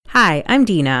Hi, I'm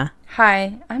Dina.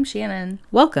 Hi, I'm Shannon.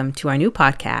 Welcome to our new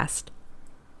podcast.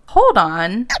 Hold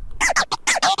on.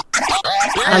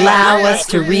 Allow us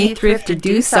to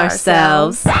re-thriftiduce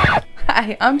ourselves.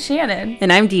 Hi, I'm Shannon.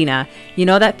 And I'm Dina. You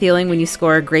know that feeling when you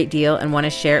score a great deal and want to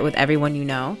share it with everyone you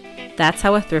know? That's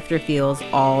how a thrifter feels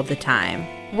all the time.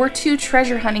 We're two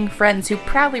treasure hunting friends who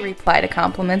proudly reply to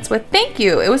compliments with "thank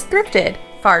you, it was thrifted"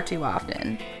 far too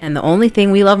often. And the only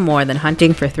thing we love more than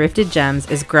hunting for thrifted gems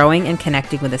is growing and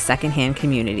connecting with a secondhand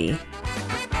community.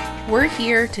 We're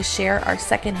here to share our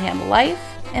secondhand life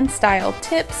and style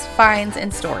tips, finds,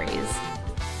 and stories.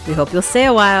 We hope you'll stay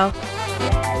a while.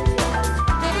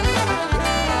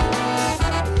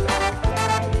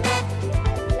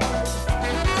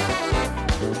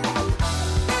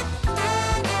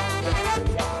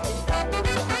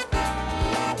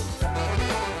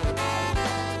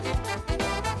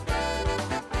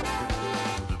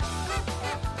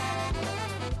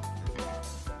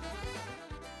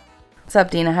 What's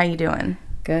up, Dina? How you doing?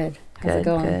 Good. How's it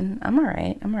going? Good. I'm all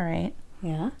right.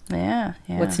 Yeah? Yeah.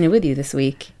 What's new with you this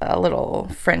week? A little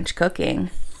French cooking.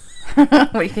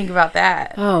 What do you think about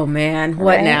that? Oh, man.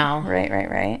 What now?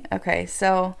 Right. Okay,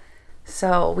 so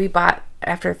we bought,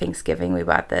 after Thanksgiving, we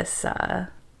bought this, I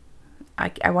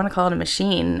want to call it a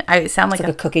machine. I sound like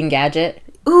a cooking gadget.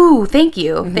 Ooh, thank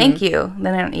you. Mm-hmm. Thank you.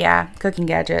 Cooking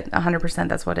gadget, 100%,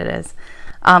 that's what it is.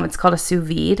 It's called a sous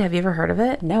vide. Have you ever heard of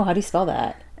it? No, how do you spell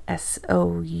that?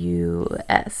 Sousvide.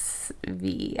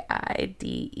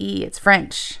 It's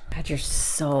French. God, you're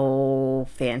so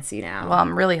fancy now. Well,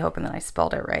 I'm really hoping that I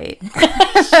spelled it right.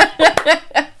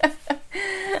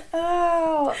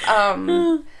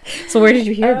 So where did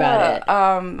you hear about it?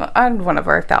 On one of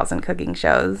our 1,000 cooking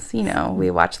shows. You know, we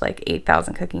watch like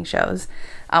 8,000 cooking shows.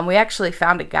 We actually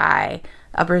found a guy,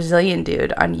 a Brazilian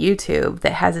dude on YouTube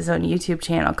that has his own YouTube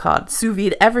channel called Sous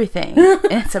Vide Everything. And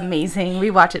it's amazing.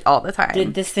 We watch it all the time.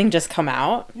 Did this thing just come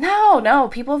out? No.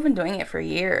 People have been doing it for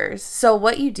years. So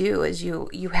what you do is you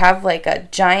have like a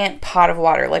giant pot of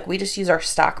water. Like we just use our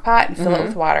stock pot and fill it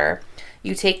with water.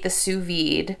 You take the sous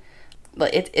vide.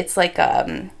 It's like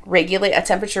a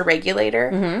temperature regulator,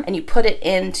 and you put it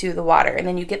into the water, and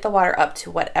then you get the water up to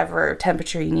whatever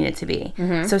temperature you need it to be.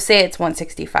 So say it's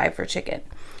 165 for chicken.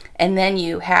 And then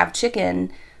you have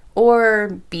chicken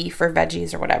or beef or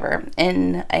veggies or whatever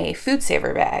in a food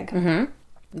saver bag.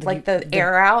 Like the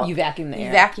air out. You vacuum the air.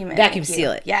 You vacuum it. Vacuum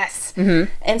seal it. Yes.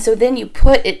 And so then you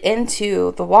put it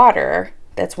into the water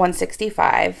that's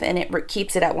 165, and it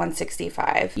keeps it at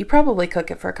 165. You probably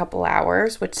cook it for a couple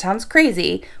hours, which sounds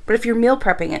crazy, but if you're meal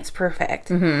prepping, it's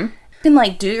perfect. You can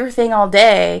like do your thing all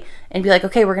day and be like,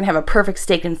 okay, we're going to have a perfect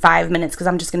steak in 5 minutes because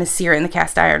I'm just going to sear it in the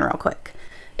cast iron real quick.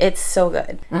 It's so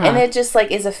good. And it just like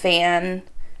is a fan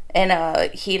and a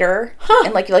heater.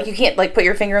 And like you can't like put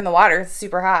your finger in the water. It's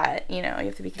super hot. You know, you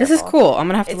have to be careful. This is cool. I'm going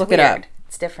to have to look it up.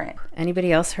 It's different.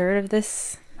 Anybody else heard of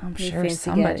this? I'm sure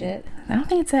somebody. Gadget? I don't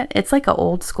think it's like an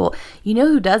old school. You know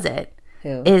who does it?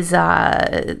 Who? Is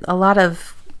a lot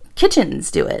of kitchens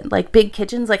do it. Like big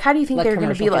kitchens. Like how do you think they're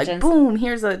going to be kitchens? Like, boom,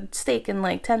 here's a steak in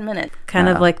like 10 minutes. Kind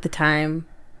of like the time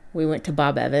we went to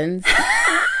Bob Evans.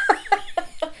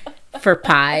 For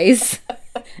pies,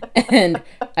 and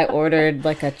I ordered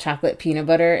like a chocolate peanut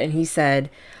butter, and he said,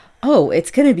 "Oh,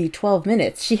 it's gonna be 12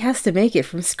 minutes. She has to make it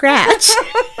from scratch."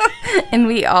 And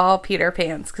we all peed our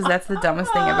pants because that's the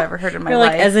dumbest thing I've ever heard in my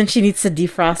life. As in, she needs to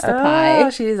defrost the pie.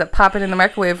 She needs to pop it in the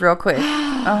microwave real quick.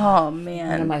 Oh man,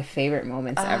 one of my favorite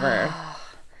moments ever.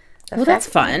 Well, that's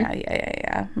fun.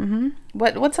 Yeah.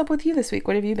 What's up with you this week?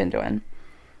 What have you been doing?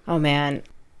 Oh man,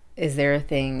 is there a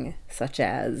thing such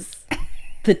as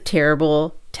the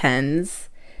terrible tens?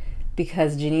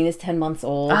 Because Janine is 10 months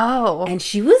old. Oh. And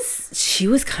she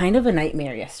was kind of a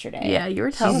nightmare yesterday. Yeah, you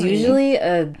were telling me. She's usually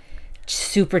a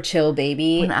super chill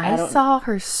baby. When I saw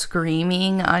her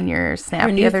screaming on your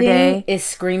Snap the other day. Is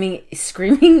screaming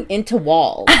into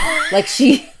walls. Like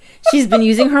she's been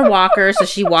using her walker, so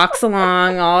she walks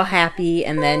along all happy,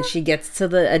 and then she gets to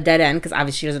a dead end because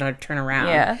obviously she doesn't know how to turn around.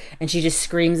 Yeah. And she just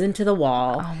screams into the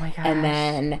wall. Oh my gosh. And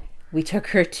then we took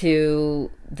her to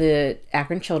the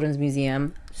Akron Children's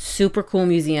Museum. Super cool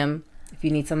museum if you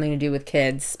need something to do with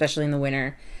kids, especially in the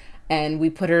winter. And we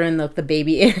put her in the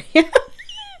baby area.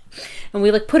 And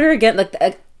we put her again,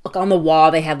 on the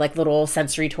wall they had little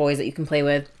sensory toys that you can play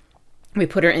with. We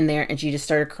put her in there and she just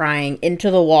started crying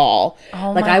into the wall.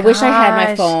 Oh my I wish I had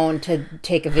my phone to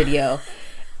take a video.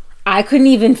 I couldn't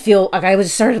even feel, I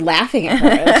just started laughing at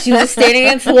her. She was just standing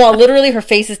against the wall. Literally, her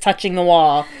face is touching the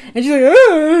wall. And she's like,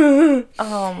 "Ugh."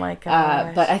 Oh my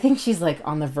gosh. But I think she's like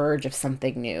on the verge of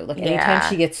something new. Like anytime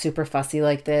she gets super fussy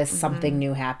like this, something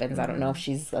new happens. I don't know if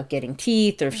she's getting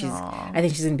teeth or if I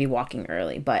think she's going to be walking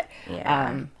early. But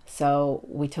so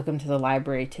we took him to the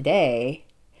library today.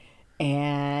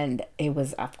 And it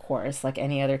was, of course, like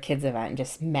any other kids event,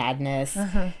 just madness.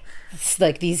 It's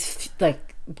like these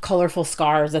like colorful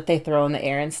scarves that they throw in the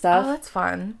air and stuff. Oh, that's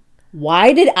fun.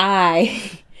 Why did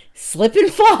I slip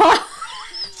and fall?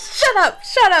 Shut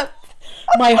up.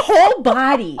 My whole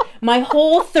body, my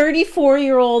whole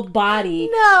 34-year-old body.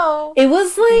 No. It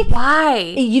was like, why?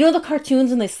 You know the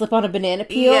cartoons when they slip on a banana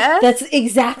peel? Yes. That's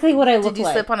exactly what I look like. Did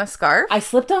you slip on a scarf? I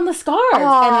slipped on the scarves and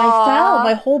I fell.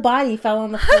 My whole body fell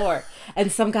on the floor. And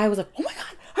some guy was like, "Oh my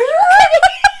God, are you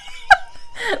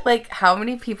okay?" Like, how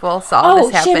many people saw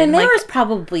this happen? Oh, shit, and there like... was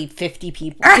probably 50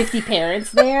 people, 50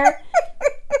 parents there.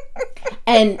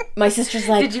 And my sister's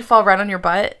like... Did you fall right on your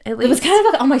butt, at least? It was kind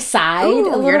of like on my side a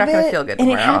little you're not bit. going to feel good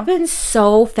tomorrow. And it happened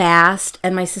so fast.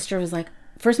 And my sister was like...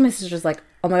 First, my sister's like,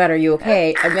 "Oh my God, are you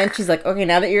okay?" And then she's like, "Okay,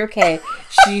 now that you're okay."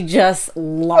 She just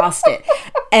lost it.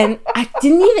 And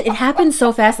it happened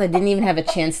so fast I didn't even have a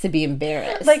chance to be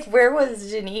embarrassed. Like, where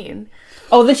was Janine?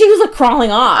 Oh, then she was like crawling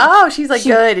off. Oh, she's like,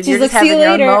 good. And She's you're like, just having "See you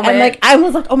your own later." moment. I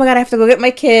was like, "Oh my God, I have to go get my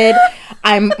kid."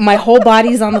 My whole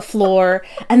body's on the floor.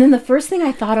 And then the first thing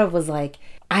I thought of was like,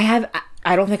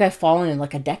 I don't think I've fallen in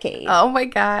like a decade. Oh my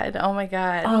God.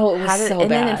 Oh, it was so bad.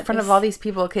 And then in front of all these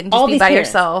people, it couldn't just be by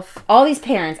yourself. All these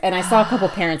parents. And I saw a couple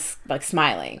parents like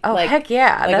smiling. Oh, like, heck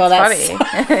yeah. That's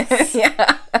funny.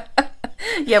 Yeah.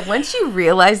 Yeah, once you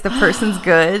realize the person's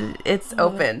good, it's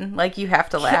open. Like, you have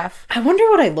to laugh. I wonder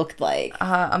what I looked like.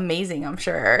 Amazing, I'm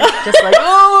sure. Just like,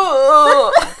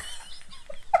 oh!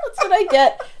 That's what I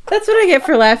get. That's what I get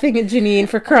for laughing at Janine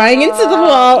for crying into the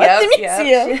wall at the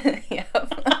museum. Yep.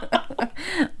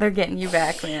 They're getting you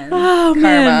back, man. Oh, Karma.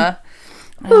 man.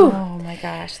 Oh, my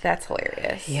gosh. That's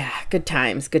hilarious. Yeah, good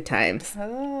times. Good times.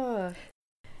 Oh.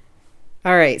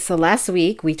 All right, so last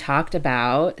week we talked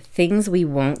about things we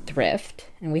won't thrift,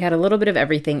 and we had a little bit of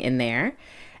everything in there.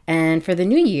 And for the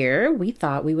new year, we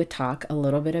thought we would talk a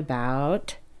little bit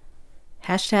about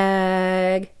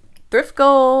hashtag thrift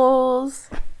goals.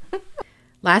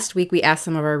 Last week, we asked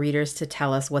some of our readers to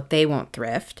tell us what they won't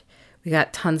thrift. We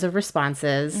got tons of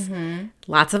responses,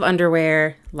 lots of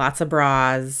underwear, lots of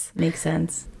bras. Makes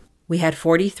sense. We had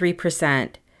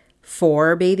 43%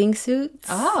 for bathing suits.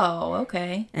 Oh,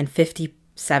 okay. And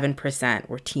 57%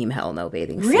 were team hell no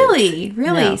bathing suits. Really?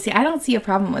 No. See, I don't see a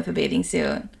problem with a bathing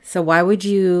suit. So why would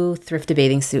you thrift a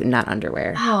bathing suit and not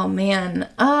underwear? Oh, man.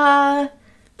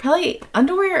 Probably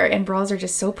underwear and bras are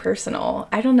just so personal.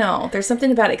 I don't know. There's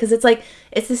something about it because it's like,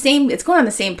 it's the same, it's going on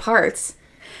the same parts.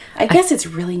 I guess it's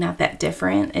really not that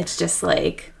different. It's just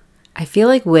like... I feel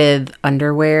like with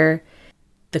underwear,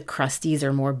 the crusties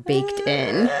are more baked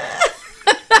in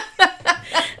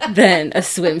than a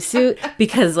swimsuit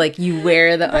because like you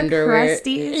wear the underwear.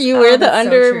 Crusties? You wear the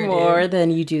underwear so true, more dude.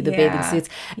 than you do the bathing suits.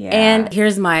 Yeah. And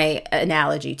here's my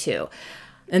analogy too.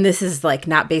 And this is like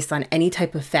not based on any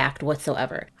type of fact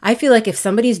whatsoever. I feel like if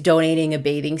somebody's donating a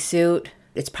bathing suit,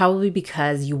 it's probably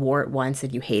because you wore it once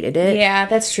and you hated it. Yeah,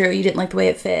 that's true. You didn't like the way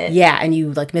it fit. Yeah, and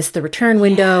you like missed the return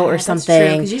window or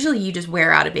something. Because usually you just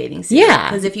wear out a bathing suit. Yeah.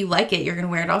 Because if you like it, you're going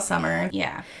to wear it all summer.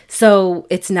 Yeah. So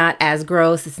it's not as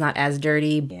gross. It's not as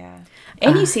dirty. Yeah.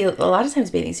 And you see, a lot of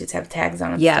times bathing suits have tags on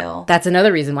them still. That's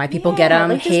another reason why people get them,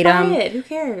 like, hate just buy them. it. Who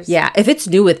cares? Yeah, if it's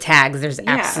new with tags, there's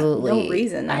absolutely no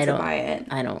reason not to buy it.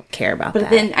 I don't care about that. But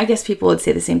then I guess people would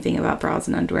say the same thing about bras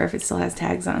and underwear if it still has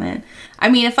tags on it. I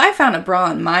mean, if I found a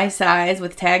bra in my size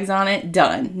with tags on it,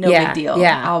 done. No big deal.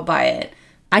 Yeah. I'll buy it.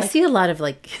 I see a lot of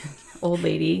like old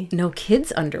lady. No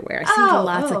kids underwear. I see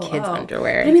lots of kids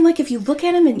underwear. But I mean, like if you look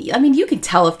at them and I mean, you can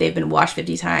tell if they've been washed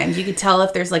 50 times. You can tell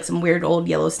if there's like some weird old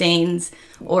yellow stains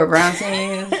or brown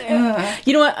stains.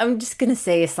 You know what? I'm just going to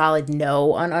say a solid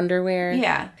no on underwear.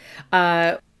 Yeah.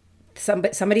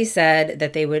 Somebody said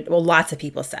that they would, well, lots of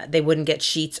people said they wouldn't get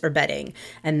sheets or bedding.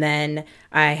 And then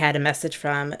I had a message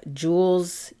from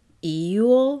Jules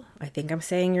Eul. I think I'm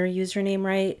saying your username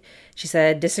right. She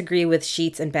said, disagree with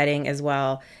sheets and bedding as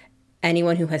well.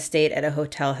 Anyone who has stayed at a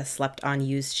hotel has slept on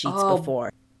used sheets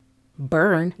before.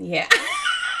 Burn. Yeah.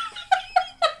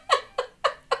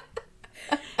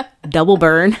 Double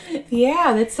burn.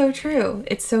 Yeah, that's so true.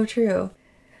 It's so true.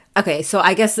 Okay, so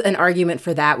I guess an argument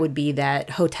for that would be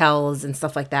that hotels and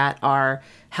stuff like that are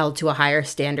held to a higher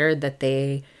standard, that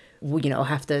they, you know,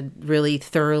 have to really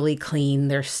thoroughly clean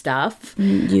their stuff.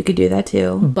 You could do that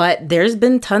too. But there's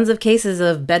been tons of cases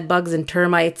of bed bugs and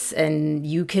termites, and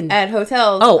you can... At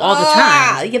hotels. Oh, all the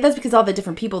time. Yeah, that's because all the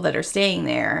different people that are staying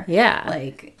there. Yeah.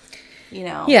 Like... you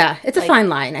know? Yeah, it's a fine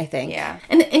line, I think. Yeah.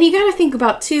 And you got to think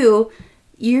about, too,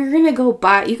 you're going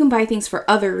to you can buy things for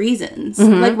other reasons.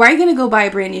 Like, why are you going to go buy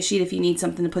a brand new sheet if you need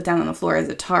something to put down on the floor as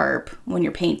a tarp when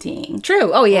you're painting?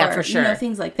 True. Oh, yeah, or, for sure. You know,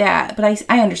 things like that. But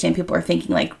I understand people are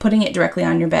thinking, like, putting it directly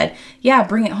on your bed. Yeah,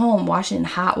 bring it home, wash it in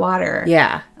hot water.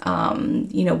 Yeah.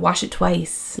 You know, wash it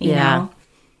twice, you know?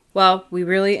 Well, we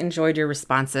really enjoyed your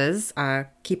responses.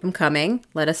 Keep them coming.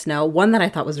 Let us know. One that I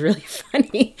thought was really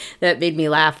funny that made me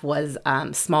laugh was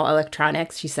small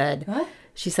electronics. She said, What?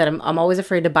 She said, I'm always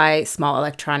afraid to buy small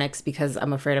electronics because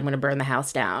I'm afraid I'm going to burn the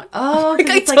house down. Oh,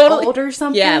 because it's like old or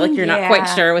something? Yeah, like you're not quite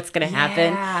sure what's going to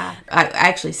happen. Yeah. I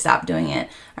actually stopped doing it.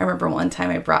 I remember one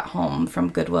time I brought home from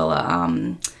Goodwill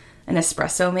an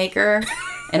espresso maker,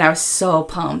 and I was so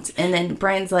pumped. And then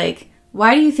Brian's like,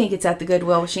 why do you think it's at the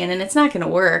Goodwill, Shannon? It's not going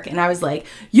to work. And I was like,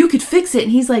 you could fix it.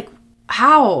 And he's like,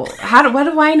 how? What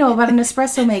do I know about an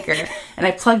espresso maker? And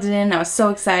I plugged it in. And I was so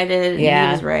excited. And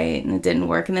he was right. And it didn't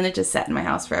work. And then it just sat in my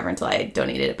house forever until I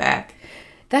donated it back.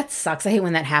 That sucks. I hate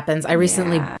when that happens. I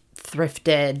recently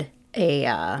thrifted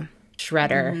a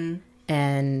shredder.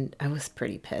 And I was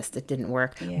pretty pissed. It didn't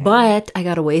work. Yeah. But I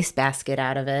got a wastebasket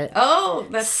out of it. Oh,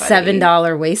 that's funny.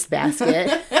 $7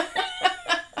 wastebasket.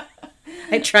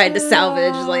 I tried to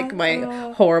salvage like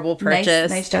my horrible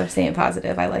purchase. Nice job staying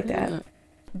positive. I like that.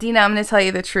 Dina, I'm going to tell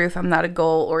you the truth. I'm not a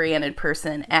goal-oriented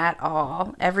person at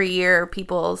all. Every year,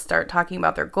 people start talking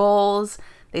about their goals.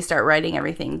 They start writing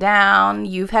everything down.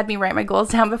 You've had me write my goals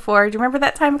down before. Do you remember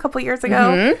that time a couple years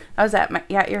ago? I was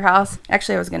at your house.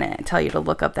 Actually, I was going to tell you to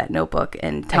look up that notebook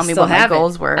and tell me what my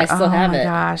goals were. I still have it. Oh, my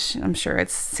gosh. I'm sure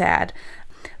it's sad.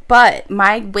 But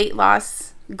my weight loss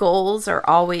goals are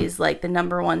always like the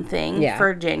number one thing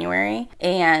for January,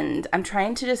 and I'm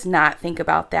trying to just not think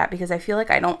about that because I feel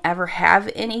like I don't ever have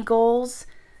any goals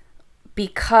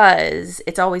because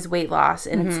it's always weight loss,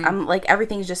 and I'm like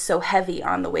everything's just so heavy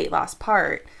on the weight loss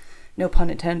part. No pun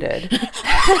intended.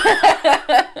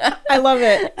 I love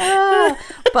it.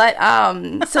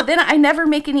 But so then I never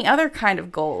make any other kind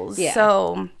of goals.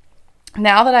 So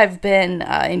now that I've been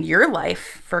in your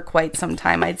life for quite some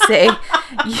time, I'd say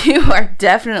you are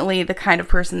definitely the kind of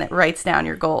person that writes down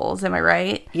your goals. Am I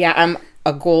right? Yeah, I'm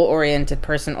a goal-oriented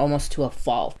person almost to a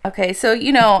fault. Okay, so,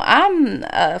 you know, I'm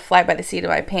a fly by the seat of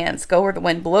my pants, go where the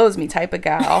wind blows me type of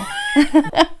gal.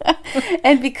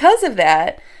 And because of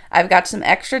that, I've got some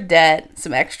extra debt,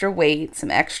 some extra weight,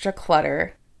 some extra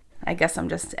clutter. I guess I'm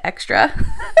just extra.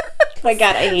 Oh my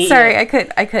God, I hate Sorry, you.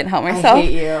 I couldn't help myself. I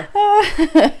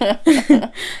hate you.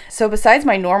 So besides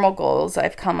my normal goals,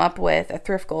 I've come up with a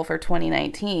thrift goal for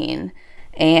 2019,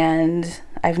 and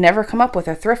I've never come up with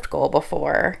a thrift goal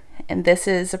before, and this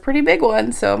is a pretty big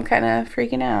one, so I'm kind of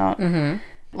freaking out.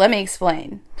 Let me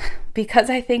explain. Because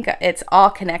I think it's all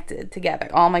connected together.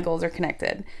 All my goals are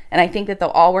connected, and I think that they'll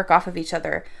all work off of each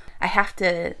other. I have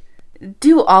to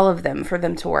do all of them for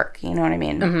them to work. You know what I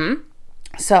mean?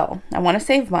 So I want to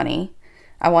save money,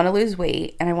 I want to lose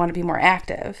weight, and I want to be more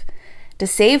active. To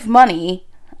save money,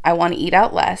 I want to eat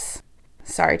out less.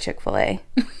 Sorry, Chick-fil-A.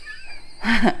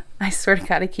 I swear to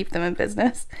God, I keep them in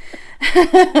business.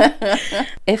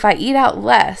 If I eat out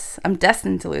less, I'm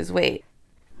destined to lose weight.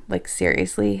 Like,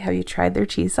 seriously, have you tried their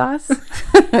cheese sauce?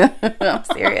 I'm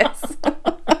serious.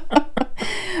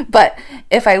 But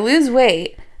if I lose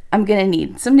weight, I'm going to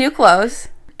need some new clothes.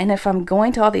 And if I'm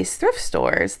going to all these thrift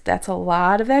stores, that's a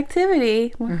lot of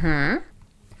activity.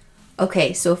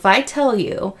 Okay, so if I tell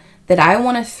you that I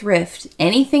want to thrift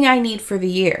anything I need for the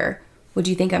year, would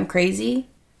you think I'm crazy?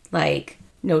 Like,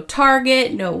 no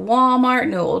Target, no Walmart,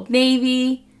 no Old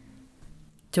Navy.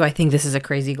 Do I think this is a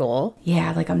crazy goal?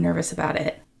 Yeah, like I'm nervous about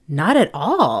it. Not at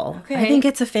all. Okay. I think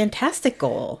it's a fantastic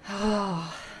goal.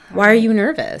 Why are you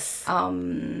nervous?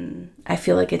 I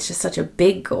feel like it's just such a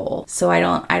big goal. So I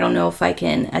don't know if I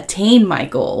can attain my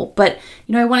goal, but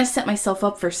you know, I want to set myself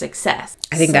up for success.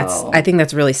 I think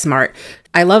that's really smart.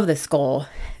 I love this goal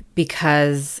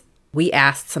because we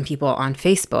asked some people on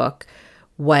Facebook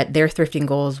what their thrifting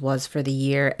goals was for the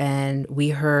year, and we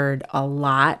heard a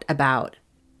lot about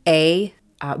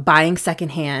buying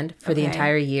secondhand for the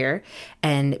entire year,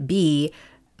 and B,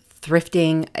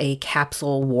 thrifting a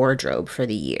capsule wardrobe for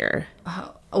the year.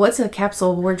 What's a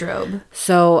capsule wardrobe?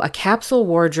 So a capsule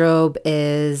wardrobe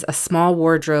is a small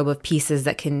wardrobe of pieces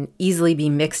that can easily be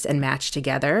mixed and matched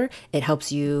together. It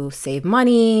helps you save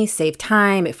money, save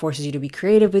time. It forces you to be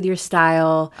creative with your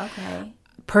style. Okay.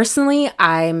 Personally,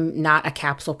 I'm not a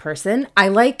capsule person. I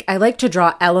like to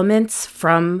draw elements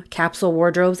from capsule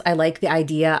wardrobes. I like the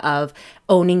idea of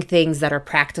owning things that are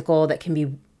practical, that can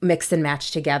be mixed and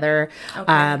matched together. Okay.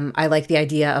 I like the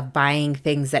idea of buying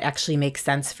things that actually make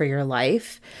sense for your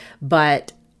life.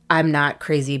 But I'm not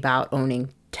crazy about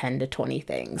owning 10 to 20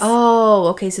 things. Oh,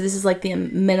 okay. So this is like the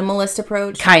minimalist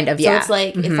approach? Kind of, yeah. So it's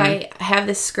like, if I have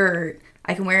this skirt,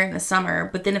 I can wear it in the summer,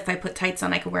 but then if I put tights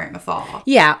on, I can wear it in the fall.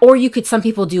 Yeah, or some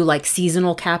people do like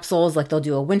seasonal capsules, like they'll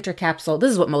do a winter capsule.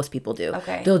 This is what most people do.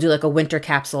 Okay. They'll do like a winter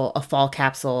capsule, a fall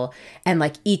capsule, and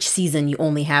like each season you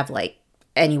only have like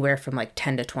anywhere from like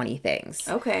 10 to 20 things.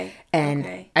 Okay.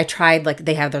 And I tried, like,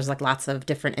 there's like lots of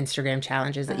different Instagram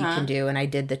challenges that you can do. And I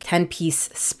did the 10-piece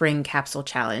spring capsule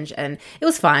challenge, and it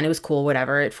was fun. It was cool,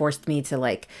 whatever. It forced me to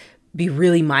like be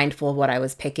really mindful of what I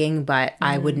was picking, but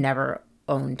I would never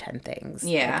own 10 things.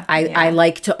 Yeah. Like, I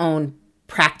like to own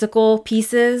practical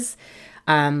pieces.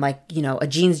 Like, a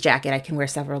jeans jacket I can wear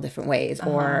several different ways,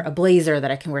 or a blazer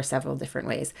that I can wear several different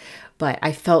ways. But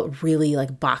I felt really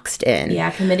like boxed in.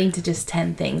 Yeah, committing to just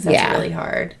 10 things, that's really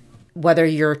hard. Whether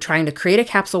you're trying to create a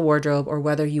capsule wardrobe or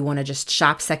whether you want to just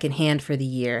shop secondhand for the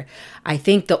year, I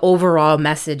think the overall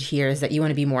message here is that you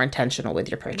want to be more intentional with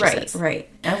your purchases. Right.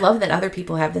 I love that other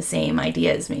people have the same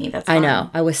idea as me. That's fun. I know.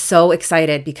 I was so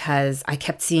excited because I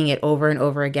kept seeing it over and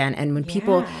over again. And when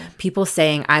people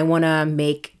saying, I want to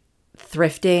make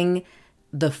thrifting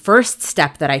the first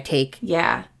step that I take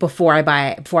before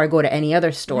I go to any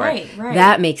other store, right.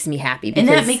 that makes me happy. And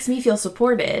that makes me feel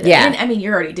supported. Yeah. And, I mean,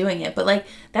 you're already doing it, but like,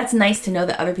 that's nice to know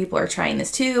that other people are trying this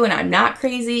too, and I'm not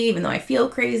crazy, even though I feel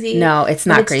crazy. No, it's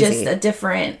not crazy. It's just a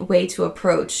different way to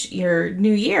approach your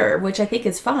new year, which I think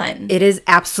is fun. It is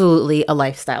absolutely a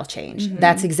lifestyle change.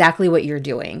 That's exactly what you're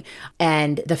doing.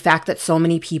 And the fact that so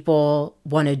many people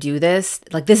want to do this,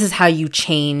 like, this is how you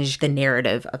change the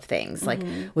narrative of things. Like,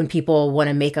 when people want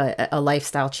to make a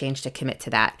lifestyle change, to commit to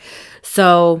that.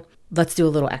 So let's do a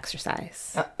little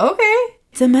exercise. Okay.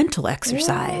 It's a mental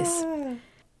exercise. Yeah.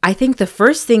 I think the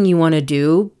first thing you want to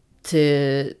do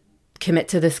to commit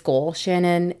to this goal,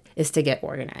 Shannon, is to get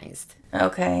organized.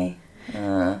 Okay.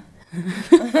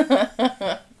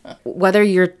 Whether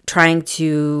you're trying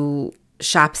to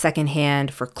shop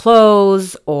secondhand for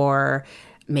clothes, or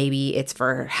maybe it's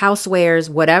for housewares,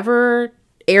 whatever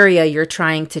area you're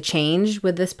trying to change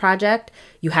with this project,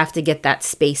 you have to get that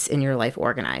space in your life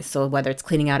organized. So whether it's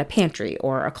cleaning out a pantry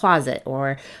or a closet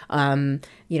or,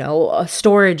 a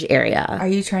storage area. Are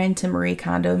you trying to Marie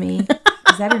Kondo me?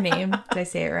 Is that her name? Did I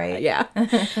say it right? Yeah.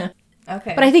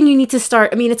 Okay. But I think you need to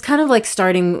start, it's kind of like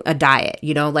starting a diet,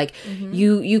 like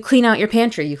you clean out your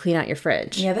pantry, you clean out your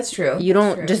fridge. Yeah, that's true. You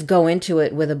don't just go into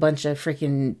it with a bunch of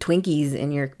freaking Twinkies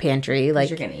in your pantry. Like,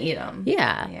 you're going to eat them.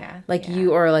 Yeah. Yeah. Like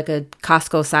you are like a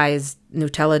Costco sized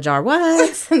Nutella jar.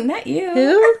 What? Not you.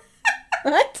 Who?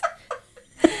 What?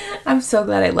 I'm so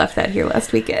glad I left that here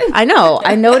last weekend. I know.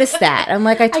 I noticed that. I'm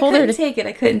like, I told her to take it.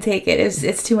 I couldn't take it.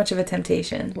 It's too much of a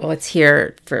temptation. Well, it's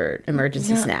here for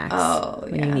emergency snacks. Oh,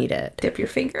 when you need it. Dip your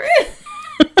finger in.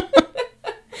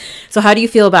 So how do you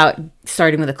feel about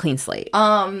starting with a clean slate?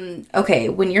 Okay,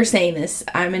 when you're saying this,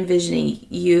 I'm envisioning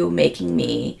you making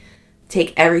me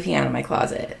take everything out of my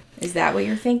closet. Is that what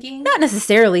you're thinking? Not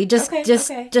necessarily. Just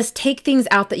take things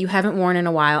out that you haven't worn in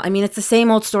a while. It's the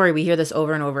same old story. We hear this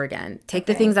over and over again. Take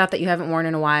the things out that you haven't worn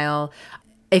in a while.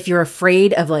 If you're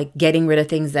afraid of like getting rid of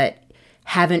things that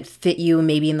haven't fit you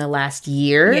maybe in the last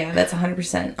year. Yeah, that's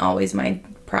 100% always my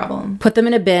problem. Put them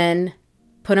in a bin.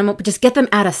 Just get them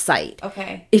out of sight.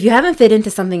 Okay. If you haven't fit into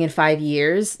something in 5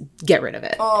 years, get rid of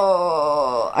it.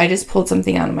 Oh, I just pulled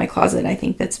something out of my closet. I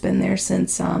think that's been there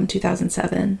since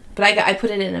 2007. But I put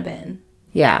it in a bin.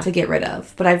 Yeah. To get rid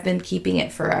of. But I've been keeping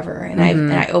it forever. And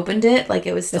I opened it like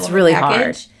it was still in really the package.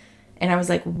 hard. And I was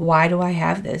like, why do I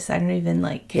have this? I don't even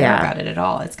care about it at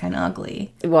all. It's kind of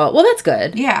ugly. Well, that's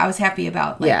good. Yeah, I was happy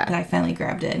about that I finally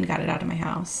grabbed it and got it out of my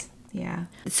house. Yeah.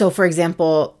 So, for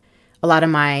example, a lot of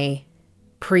my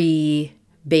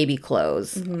pre-baby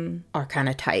clothes are kind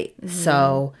of tight.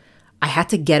 So I had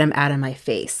to get them out of my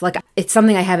face. Like, it's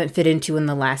something I haven't fit into in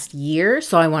the last year,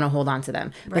 so I want to hold on to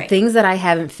them. Right. But things that I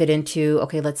haven't fit into,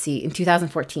 okay, let's see, in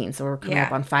 2014, so we're coming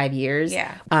up on 5 years.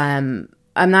 Yeah.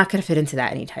 I'm not going to fit into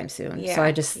that anytime soon. Yeah. So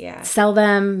I just sell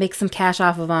them, make some cash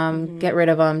off of them, get rid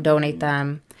of them, donate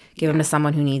them, give them to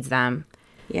someone who needs them.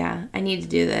 Yeah, I need to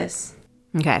do this.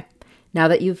 Okay. Now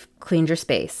that you've cleaned your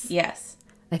space. Yes.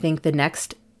 I think the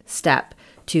next step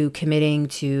to committing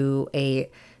to a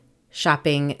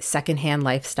shopping secondhand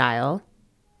lifestyle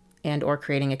and or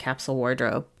creating a capsule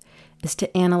wardrobe is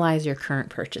to analyze your current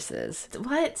purchases.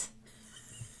 What?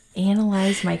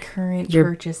 Analyze my current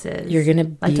purchases. You're going to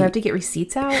be... Like, do I have to get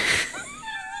receipts out?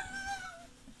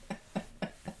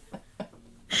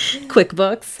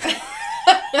 QuickBooks.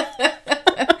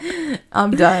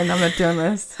 I'm done. I'm not doing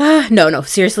this. No.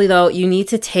 Seriously, though, you need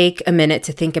to take a minute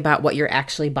to think about what you're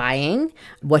actually buying.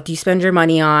 What do you spend your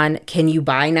money on? Can you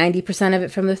buy 90% of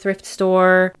it from the thrift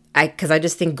store? Because I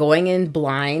just think going in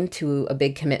blind to a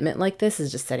big commitment like this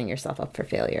is just setting yourself up for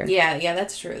failure. Yeah,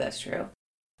 that's true. That's true.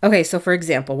 Okay, so for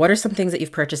example, what are some things that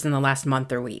you've purchased in the last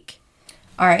month or week?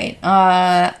 All right.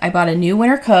 I bought a new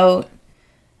winter coat.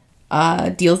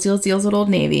 Deals at Old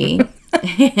Navy.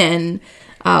 And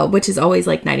which is always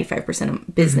like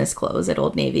 95% business clothes at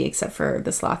Old Navy, except for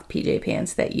the sloth PJ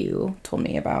pants that you told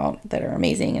me about that are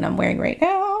amazing and I'm wearing right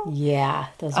now. Yeah,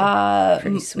 those are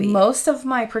pretty sweet. Most of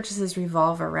my purchases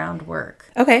revolve around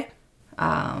work. Okay.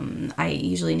 I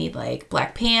usually need like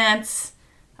black pants,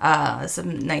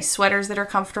 some nice sweaters that are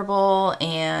comfortable,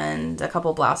 and a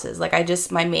couple blouses. Like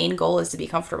my main goal is to be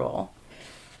comfortable.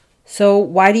 So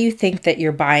why do you think that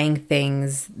you're buying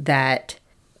things that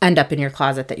end up in your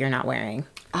closet that you're not wearing?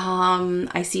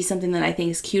 I see something that I think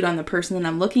is cute on the person that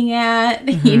I'm looking at.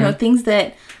 Mm-hmm. Things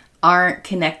that aren't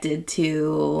connected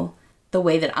to the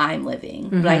way that I'm living.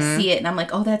 Mm-hmm. But I see it and I'm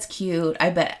like, oh, that's cute. I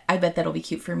bet that'll be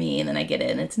cute for me. And then I get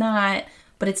it and it's not.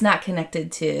 But it's not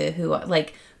connected to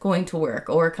like going to work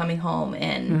or coming home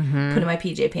and putting my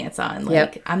PJ pants on.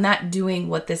 Like, I'm not doing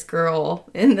what this girl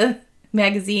in the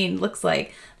magazine looks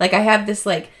like. Like, I have this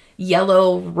like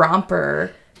yellow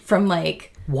romper from like,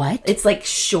 what? It's like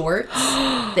shorts.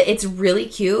 It's really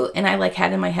cute, and I like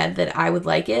had in my head that I would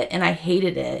like it, and I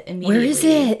hated it immediately. Where is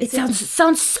it? It sounds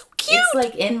so cute. It's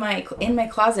like in my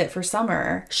closet for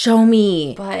summer. Show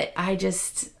me. But I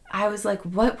was like,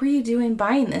 what were you doing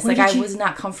buying this? I was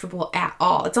not comfortable at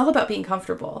all. It's all about being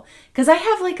comfortable. Because I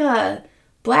have like a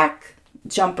black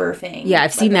jumper thing. Yeah,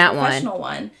 I've seen that one. Professional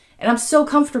one. And I'm so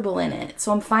comfortable in it,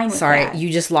 so I'm fine with that. Sorry, you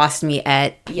just lost me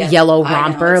at yellow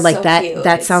romper. Like so that. Cute.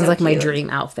 That sounds so like cute. My dream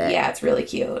outfit. Yeah, it's really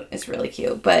cute. It's really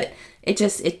cute, but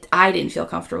I didn't feel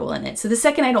comfortable in it. So the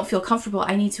second I don't feel comfortable,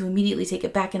 I need to immediately take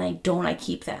it back, and I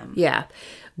keep them. Yeah,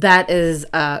 that is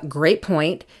a great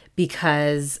point,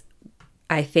 because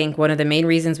I think one of the main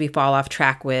reasons we fall off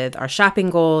track with our shopping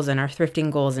goals and our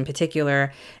thrifting goals in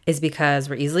particular is because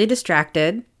we're easily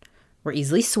distracted, we're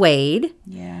easily swayed.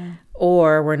 Yeah.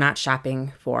 Or we're not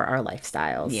shopping for our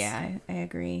lifestyles. Yeah, I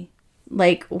agree.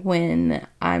 Like when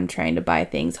I'm trying to buy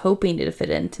things, hoping to fit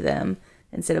into them,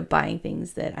 instead of buying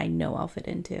things that I know I'll fit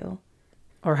into.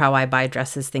 Or how I buy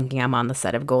dresses thinking I'm on the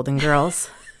set of Golden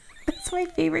Girls. That's my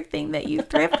favorite thing that you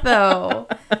thrift, though.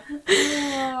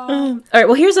 All right,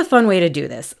 well, here's a fun way to do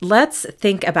this. Let's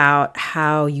think about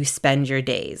how you spend your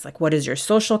days. Like, what does your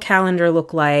social calendar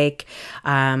look like?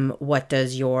 What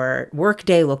does your work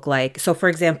day look like? So, for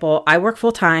example, I work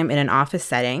full-time in an office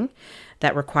setting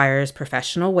that requires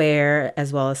professional wear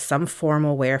as well as some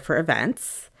formal wear for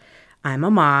events. I'm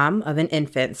a mom of an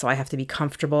infant, so I have to be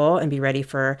comfortable and be ready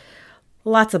for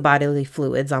lots of bodily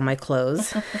fluids on my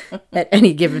clothes at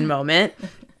any given moment.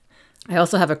 I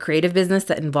also have a creative business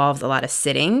that involves a lot of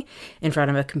sitting in front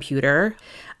of a computer,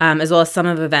 as well as some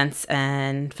of events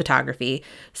and photography.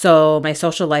 So my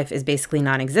social life is basically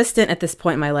non-existent at this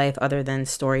point in my life, other than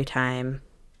story time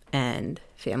and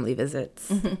family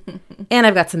visits. And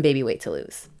I've got some baby weight to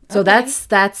lose. So okay.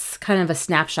 That's kind of a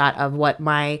snapshot of what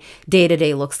my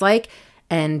day-to-day looks like,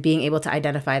 and being able to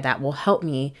identify that will help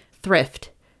me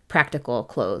thrift practical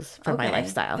clothes for my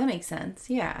lifestyle. That makes sense.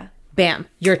 Yeah. Bam,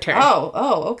 your turn.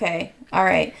 Oh, okay. All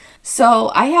right. So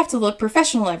I have to look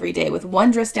professional every day with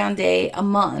one dress down day a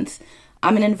month.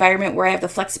 I'm in an environment where I have the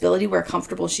flexibility to wear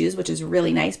comfortable shoes, which is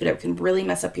really nice, but it can really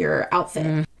mess up your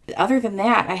outfit. Other than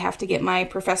that, I have to get my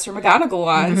Professor McGonagall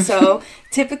on. So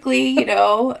typically,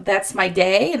 that's my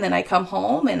day. And then I come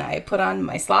home and I put on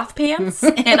my sloth pants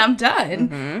and I'm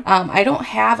done. I don't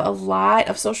have a lot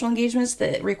of social engagements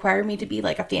that require me to be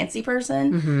like a fancy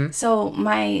person. So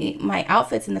my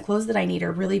outfits and the clothes that I need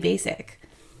are really basic.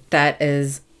 That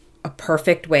is a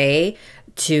perfect way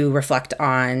to reflect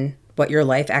on what your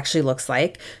life actually looks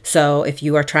like. So if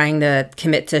you are trying to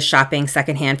commit to shopping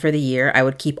secondhand for the year, I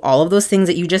would keep all of those things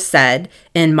that you just said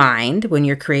in mind when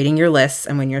you're creating your lists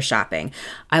and when you're shopping.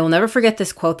 I will never forget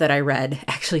this quote that I read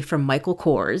actually from Michael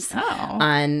Kors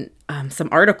on some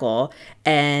article,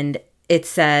 and it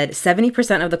said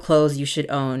 70% of the clothes you should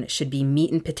own should be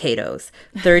meat and potatoes.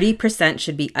 30%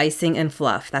 should be icing and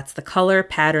fluff. That's the color,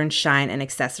 pattern, shine, and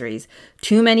accessories.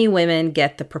 Too many women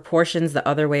get the proportions the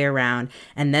other way around,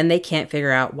 and then they can't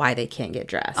figure out why they can't get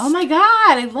dressed. Oh my God,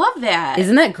 I love that.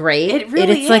 Isn't that great? It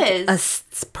really is. Like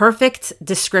a perfect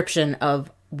description of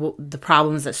the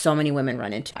problems that so many women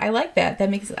run into. I like that. That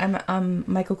makes I'm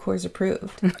Michael Kors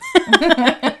approved.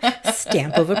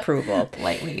 Stamp of approval.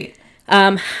 Lightweight.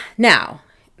 Now,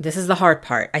 this is the hard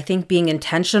part. I think being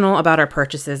intentional about our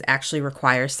purchases actually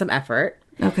requires some effort.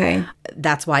 Okay.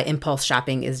 That's why impulse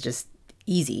shopping is just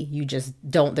easy. You just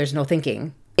don't, there's no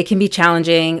thinking. It can be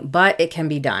challenging, but it can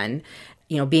be done.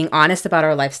 You know, being honest about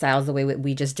our lifestyles the way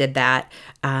we just did that,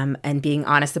 and being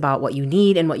honest about what you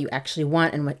need and what you actually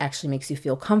want and what actually makes you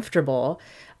feel comfortable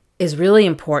is really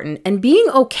important. And being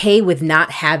okay with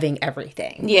not having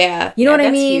everything. Yeah. You know what I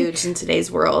mean? That's huge in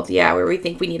today's world. Yeah, where we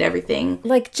think we need everything.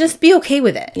 Like, just be okay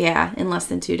with it. Yeah, in less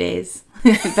than 2 days.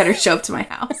 Better show up to my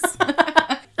house.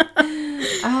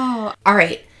 Oh, all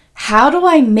right. How do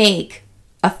I make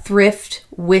a thrift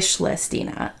wish list,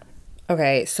 Dina?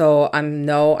 Okay, so I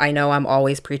know I'm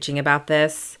always preaching about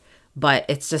this, but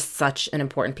it's just such an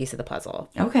important piece of the puzzle.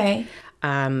 Okay.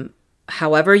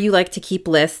 However you like to keep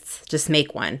lists, just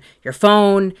make one. Your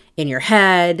phone, in your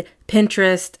head,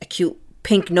 Pinterest, a cute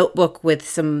pink notebook with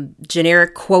some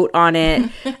generic quote on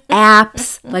it,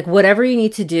 apps, like whatever you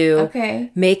need to do. Okay.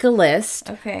 Make a list.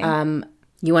 Okay.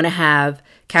 You want to have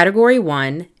category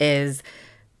 1 is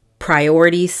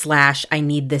priority / I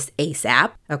need this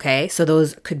ASAP. Okay. So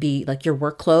those could be like your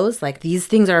work clothes. Like these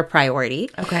things are a priority.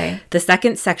 Okay. The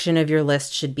second section of your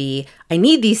list should be, I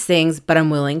need these things, but I'm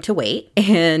willing to wait.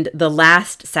 And the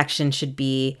last section should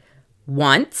be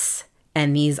wants.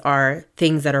 And these are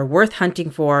things that are worth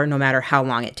hunting for no matter how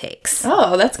long it takes.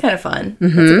 Oh, that's kind of fun.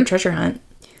 That's like a treasure hunt.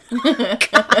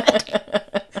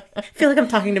 I feel like I'm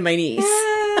talking to my niece.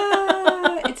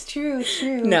 It's true. It's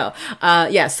true. No.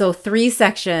 Yeah. So 3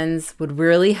 sections would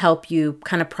really help you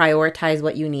kind of prioritize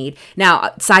what you need.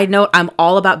 Now, side note, I'm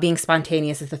all about being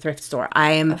spontaneous at the thrift store.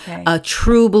 I am a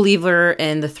true believer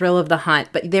in the thrill of the hunt,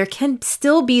 but there can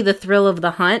still be the thrill of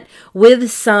the hunt with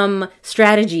some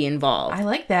strategy involved. I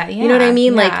like that. Yeah. You know what I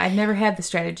mean? Yeah, Like, I've never had the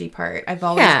strategy part. I've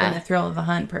always been a thrill of the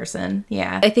hunt person.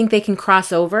 Yeah. I think they can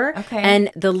cross over. Okay.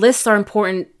 And the lists are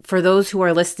important for those who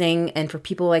are listening and for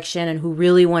people like Shannon who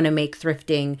really want to make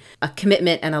thrifting a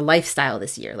commitment and a lifestyle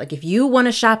this year. Like if you want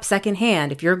to shop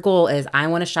secondhand, if your goal is I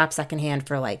want to shop secondhand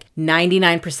for like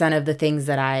 99% of the things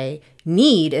that I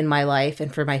need in my life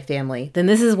and for my family, then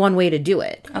this is one way to do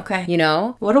it. Okay. You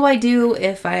know? What do I do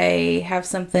if I have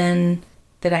something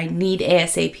that I need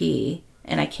ASAP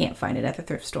and I can't find it at the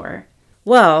thrift store?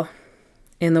 Well,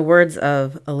 in the words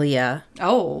of Aaliyah,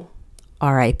 Oh.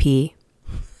 R.I.P.,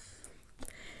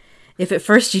 if at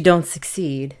first you don't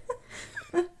succeed,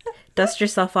 dust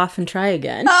yourself off and try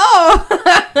again. Oh.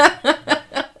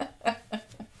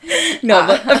 No,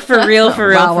 but for real.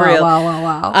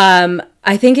 Wow.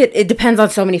 I think it depends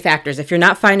on so many factors. If you're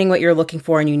not finding what you're looking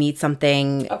for and you need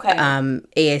something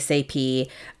ASAP,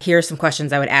 here are some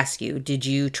questions I would ask you. Did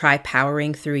you try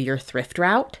powering through your thrift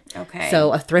route? Okay.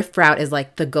 So a thrift route is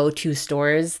like the go-to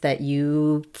stores that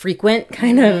you frequent,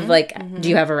 kind of like, do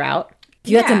you have a route? If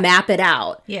you had to map it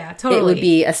out, yeah, totally. it would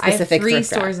be a specific I have 3 thrift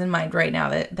stores route. in mind right now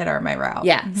that are my route.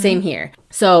 Yeah, same here.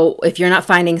 So if you're not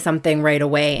finding something right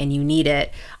away and you need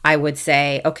it, I would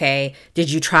say, okay,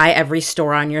 did you try every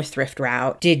store on your thrift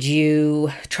route? Did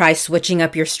you try switching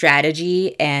up your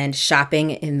strategy and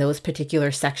shopping in those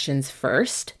particular sections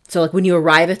first? So like when you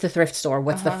arrive at the thrift store,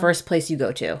 what's the first place you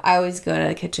go to? I always go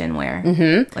to kitchenware,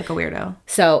 like a weirdo.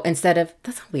 So instead of,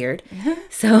 that's weird.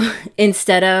 So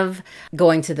instead of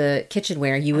going to the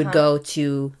kitchenware, you would go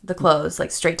to The clothes,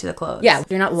 like straight to the clothes. Yeah,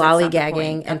 you're not That's not the lollygagging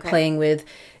point. and Okay. playing with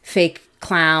fake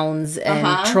clowns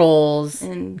and trolls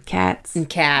And cats. and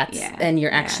cats, Yeah, and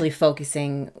you're actually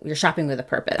focusing, you're shopping with a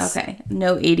purpose. Okay.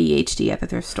 No ADHD at the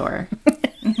thrift store.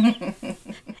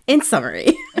 In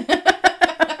summary.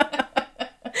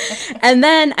 And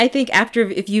then I think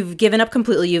if you've given up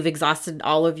completely, you've exhausted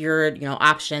all of your,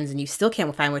 options and you still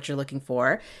can't find what you're looking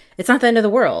for, it's not the end of the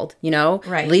world,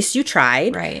 Right. At least you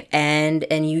tried. Right. And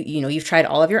you've tried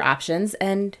all of your options,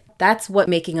 and that's what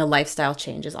making a lifestyle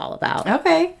change is all about.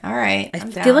 Okay. All right. I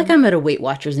feel like I'm at a Weight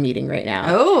Watchers meeting right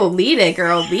now. Oh, lead it,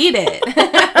 girl. Lead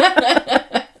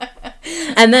it.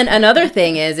 And then another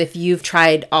thing is, if you've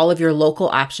tried all of your local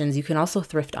options, you can also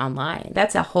thrift online.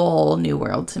 That's a whole new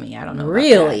world to me. I don't know. About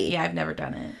Really? that. Yeah, I've never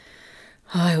done it.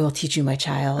 Oh, I will teach you, my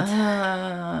child.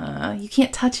 You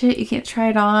can't touch it. You can't try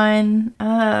it on.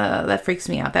 That freaks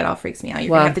me out. That all freaks me out. You're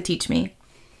going to have to teach me.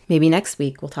 Maybe next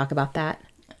week we'll talk about that.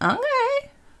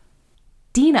 Okay.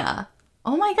 Dina.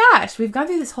 Oh my gosh. We've gone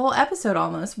through this whole episode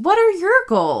almost. What are your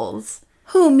goals?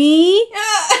 Who, me?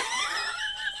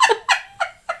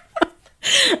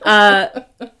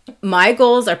 My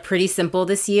goals are pretty simple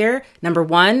this year. Number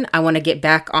 1, I want to get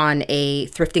back on a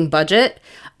thrifting budget.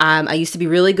 I used to be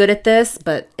really good at this,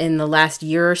 but in the last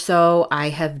year or so, I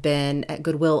have been at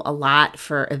Goodwill a lot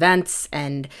for events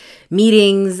and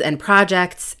meetings and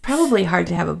projects. Probably hard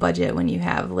to have a budget when you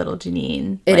have little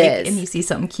Janine. It is. And you see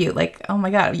something cute, like, oh my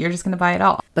God, you're just going to buy it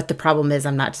all. But the problem is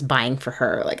I'm not just buying for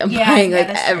her. Like, I'm buying like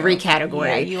every true.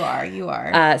 category. Yeah, you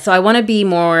are. So I want to be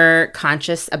more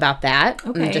conscious about that.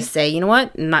 Okay. And just say, you know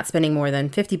what? I'm not spending more than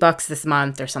 $50 this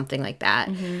month or something like that.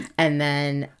 And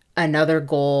then another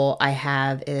goal I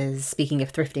have is, speaking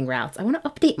of thrifting routes, I want to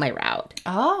update my route.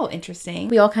 Oh, interesting.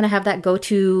 We all kind of have that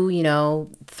go-to,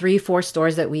 3-4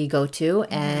 stores that we go to,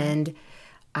 and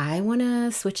I want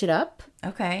to switch it up.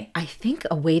 Okay. I think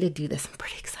a way to do this, I'm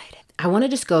pretty excited. I want to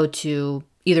just go to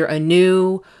either a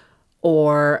new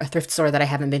or a thrift store that I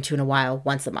haven't been to in a while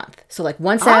once a month. So like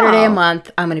one Saturday a month,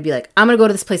 I'm going to be like, I'm going to go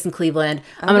to this place in Cleveland.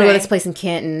 I'm going to go to this place in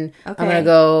Canton. I'm going to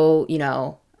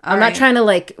go, I'm not trying to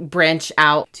like branch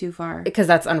out too far because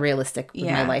that's unrealistic with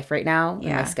my life right now and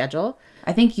my schedule.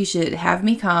 I think you should have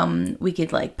me come. We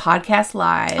could like podcast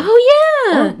live.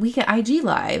 Oh yeah. Or we could IG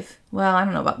live. Well, I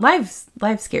don't know about live.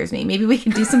 Live scares me. Maybe we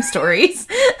can do some stories.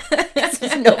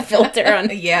 No filter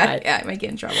on. Yeah, I might get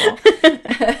in trouble.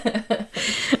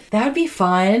 That would be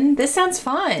fun. This sounds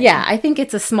fun. Yeah, I think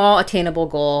it's a small attainable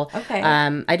goal. Okay.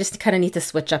 I just kind of need to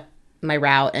switch up my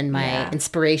route and my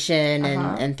inspiration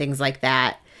and things like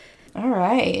that. All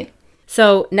right.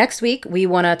 So next week we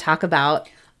want to talk about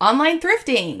online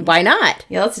thrifting. Why not?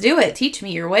 Yeah, let's do it. Teach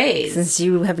me your ways. Since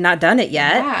you have not done it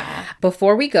yet. Yeah.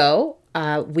 Before we go,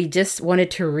 we just wanted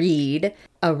to read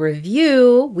a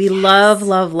review. We love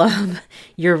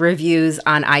your reviews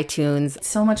on iTunes. It's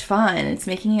so much fun. It's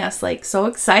making us like so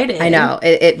excited. I know.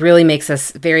 It really makes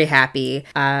us very happy.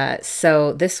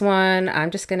 So this one,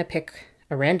 I'm just going to pick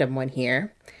a random one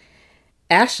here.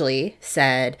 Ashley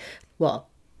said, well,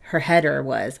 her header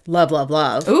was love, love,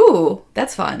 love. Ooh,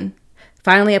 that's fun.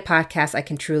 Finally, a podcast I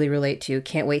can truly relate to.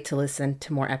 Can't wait to listen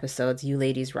to more episodes. You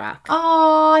ladies rock.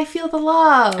 Oh, I feel the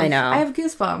love. I know. I have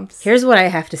goosebumps. Here's what I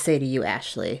have to say to you,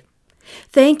 Ashley.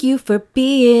 Thank you for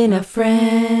being a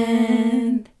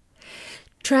friend.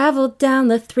 Traveled down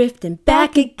the thrift and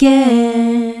back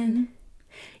again.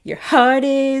 Your heart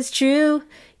is true.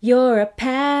 You're a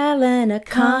pal and a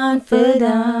confidant.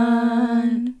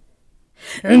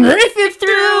 And if you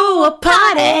threw a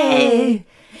party,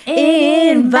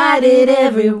 invited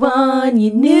everyone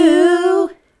you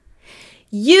knew,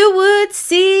 you would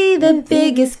see the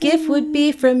biggest gift would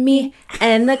be from me,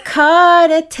 and the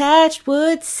card attached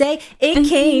would say it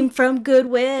came from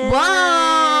Goodwill.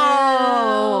 Whoa!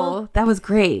 That was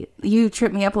great. You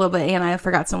tripped me up a little bit, and I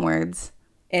forgot some words.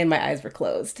 And my eyes were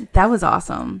closed. That was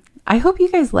awesome. I hope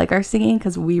you guys like our singing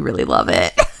because we really love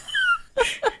it.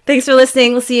 Thanks for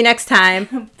listening. We'll see you next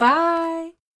time.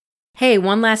 Bye. Hey,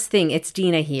 one last thing. It's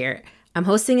Dina here. I'm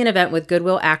hosting an event with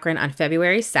Goodwill Akron on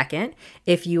February 2nd.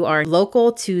 If you are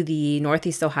local to the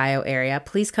Northeast Ohio area,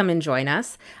 please come and join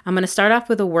us. I'm going to start off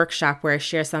with a workshop where I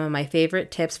share some of my favorite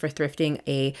tips for thrifting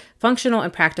a functional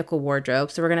and practical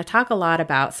wardrobe. So we're going to talk a lot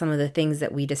about some of the things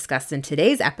that we discussed in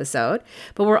today's episode,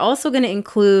 but we're also going to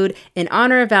include, in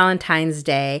honor of Valentine's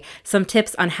Day, some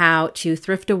tips on how to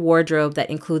thrift a wardrobe that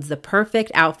includes the perfect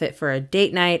outfit for a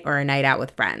date night or a night out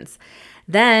with friends.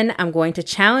 Then I'm going to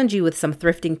challenge you with some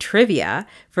thrifting trivia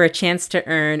for a chance to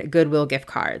earn Goodwill gift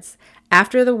cards.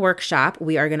 After the workshop,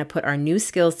 we are going to put our new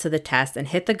skills to the test and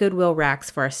hit the Goodwill racks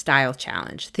for a style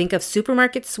challenge. Think of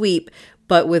supermarket sweep,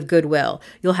 but with Goodwill.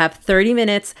 You'll have 30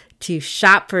 minutes to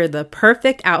shop for the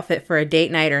perfect outfit for a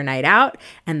date night or night out,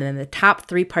 and then the top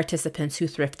 3 participants who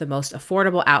thrift the most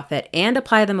affordable outfit and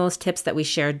apply the most tips that we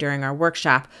shared during our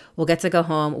workshop will get to go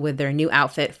home with their new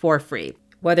outfit for free.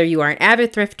 Whether you are an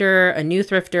avid thrifter, a new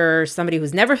thrifter, somebody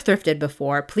who's never thrifted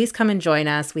before, please come and join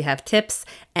us. We have tips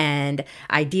and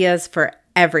ideas for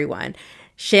everyone.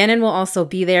 Shannon will also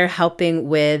be there helping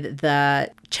with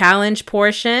the challenge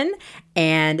portion,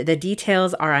 and the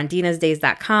details are on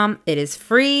dinasdays.com. It is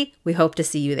free. We hope to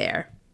see you there.